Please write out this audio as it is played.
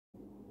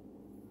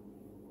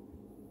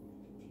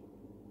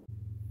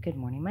Good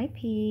morning, my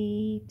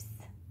peeps.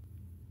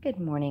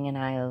 Good morning, and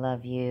I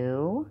love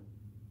you.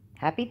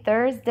 Happy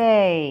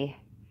Thursday.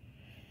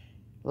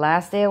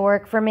 Last day of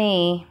work for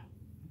me,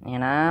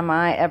 and am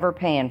I ever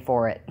paying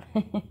for it.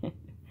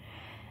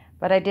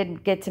 But I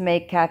did get to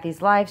make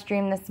Kathy's live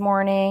stream this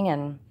morning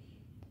and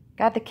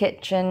got the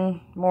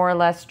kitchen more or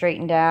less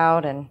straightened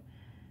out, and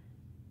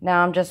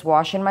now I'm just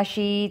washing my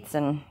sheets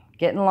and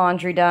getting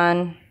laundry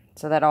done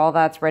so that all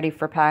that's ready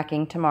for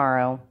packing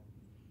tomorrow.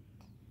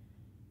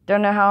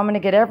 Don't know how I'm going to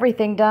get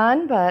everything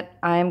done, but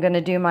I am going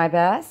to do my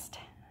best.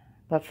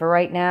 But for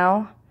right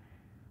now,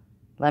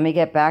 let me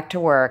get back to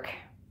work.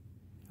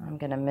 I'm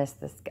going to miss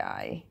this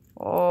guy.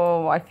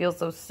 Oh, I feel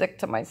so sick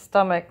to my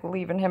stomach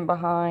leaving him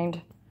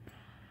behind.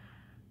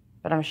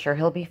 But I'm sure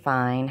he'll be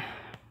fine.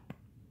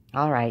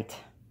 All right.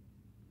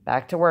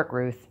 Back to work,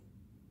 Ruth.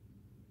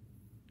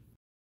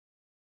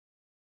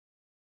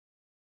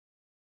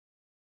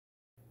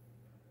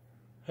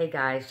 Hey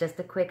guys, just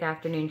a quick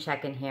afternoon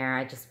check-in here.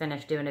 I just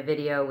finished doing a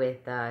video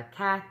with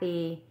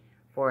Kathy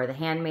for The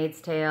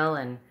Handmaid's Tale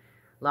and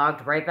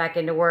logged right back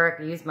into work.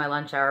 I used my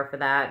lunch hour for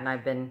that, and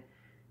I've been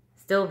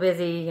still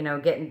busy, you know,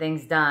 getting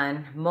things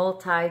done.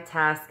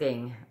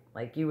 Multitasking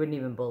like you wouldn't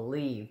even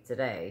believe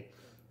today.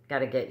 Got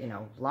to get, you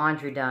know,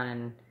 laundry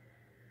done,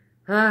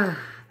 and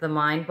the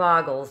mind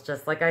boggles,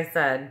 just like I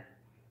said.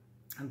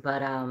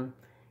 But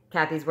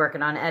Kathy's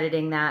working on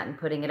editing that and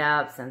putting it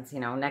up since, you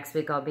know, next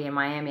week I'll be in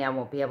Miami. I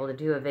won't be able to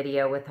do a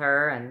video with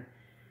her, and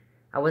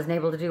I wasn't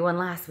able to do one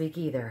last week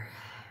either.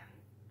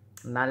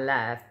 My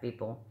life,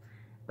 people.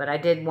 But I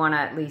did want to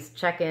at least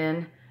check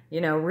in,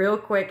 you know, real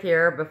quick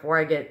here before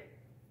I get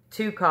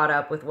too caught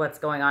up with what's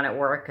going on at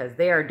work, because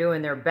they are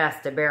doing their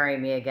best to bury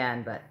me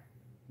again. But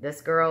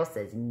this girl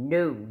says,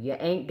 no, you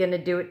ain't going to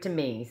do it to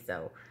me.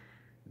 So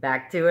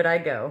back to it I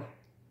go.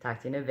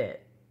 Talk to you in a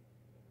bit.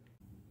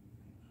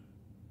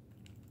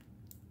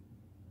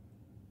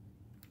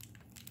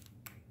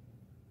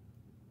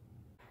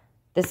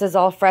 This is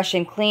all fresh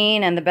and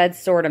clean, and the bed's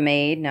sort of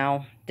made.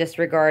 Now,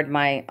 disregard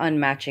my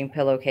unmatching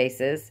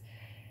pillowcases.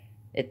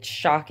 It's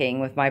shocking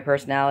with my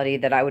personality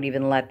that I would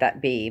even let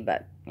that be,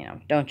 but, you know,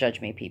 don't judge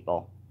me,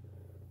 people.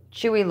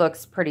 Chewy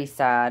looks pretty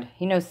sad.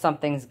 He knows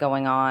something's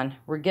going on.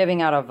 We're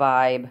giving out a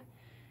vibe,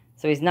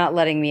 so he's not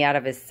letting me out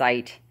of his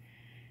sight.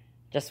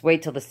 Just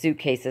wait till the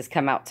suitcases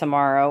come out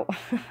tomorrow.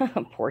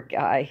 Poor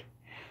guy.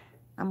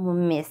 I'm gonna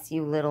miss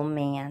you, little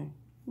man.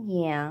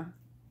 Yeah,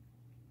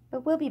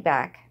 but we'll be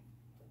back.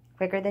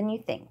 Quicker than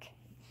you think.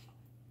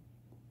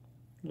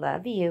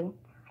 Love you.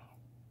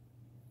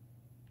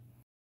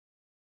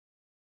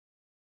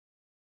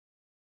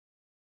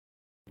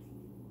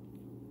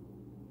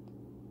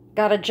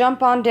 Gotta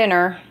jump on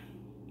dinner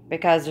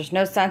because there's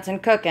no sense in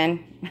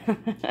cooking.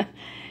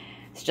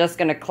 It's just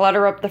gonna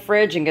clutter up the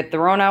fridge and get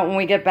thrown out when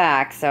we get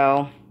back.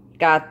 So,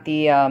 got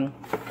the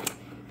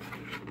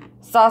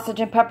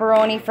sausage and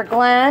pepperoni for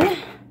Glenn.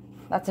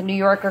 That's a New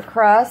Yorker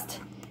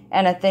crust.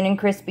 And a thin and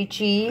crispy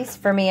cheese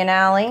for me and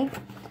Allie.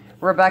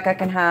 Rebecca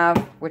can have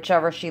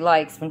whichever she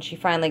likes when she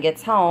finally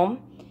gets home.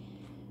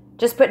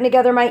 Just putting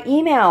together my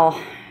email.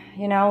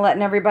 You know,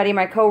 letting everybody,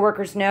 my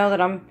coworkers, know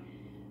that I'm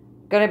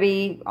going to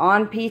be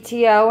on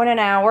PTO in an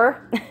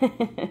hour.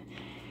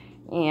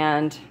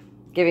 And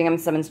giving them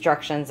some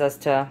instructions as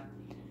to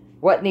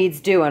what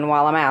needs doing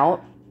while I'm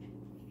out.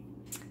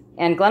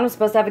 And Glenn was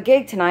supposed to have a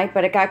gig tonight,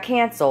 but it got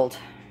canceled.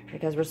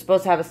 Because we're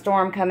supposed to have a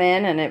storm come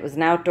in, and it was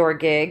an outdoor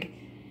gig.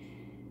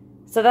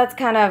 So that's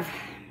kind of,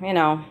 you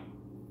know,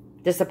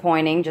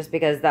 disappointing, just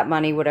because that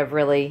money would have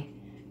really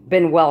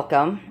been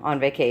welcome on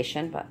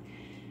vacation. But,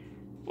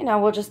 you know,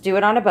 we'll just do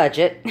it on a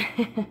budget.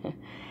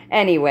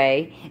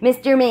 Anyway,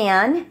 Mr.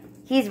 Man,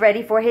 he's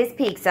ready for his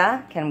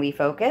pizza. Can we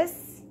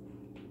focus?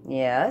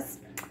 Yes.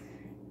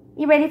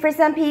 You ready for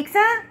some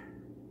pizza?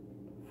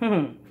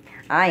 I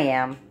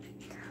am.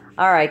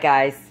 All right,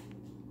 guys.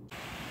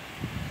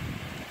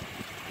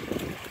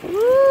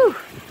 Woo!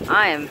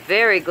 I am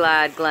very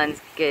glad Glenn's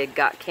gig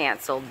got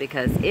canceled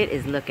because it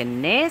is looking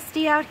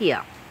nasty out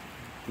here.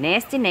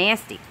 Nasty,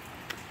 nasty.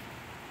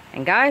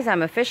 And guys,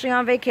 I'm officially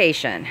on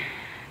vacation.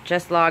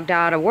 Just logged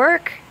out of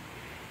work.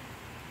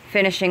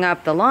 Finishing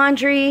up the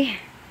laundry.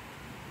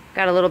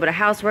 Got a little bit of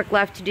housework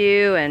left to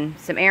do and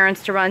some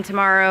errands to run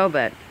tomorrow,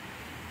 but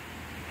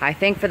I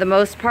think for the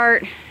most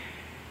part,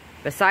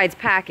 besides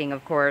packing,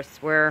 of course,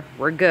 we're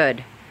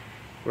good.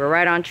 We're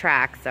right on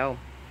track, so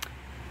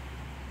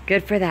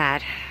good for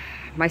that.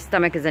 My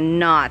stomach is in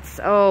knots.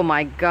 Oh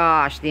my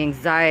gosh, the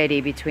anxiety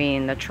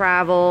between the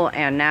travel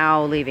and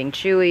now leaving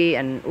Chewy,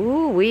 and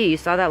ooh-wee, you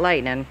saw that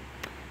lightning.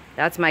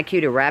 That's my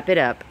cue to wrap it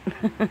up.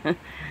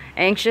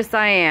 Anxious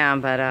I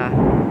am, but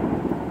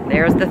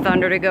there's the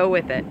thunder to go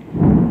with it.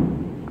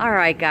 All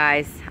right,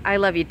 guys, I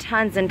love you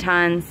tons and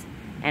tons,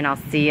 and I'll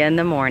see you in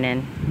the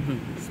morning.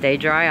 Stay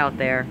dry out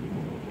there.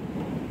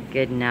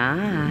 Good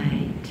night.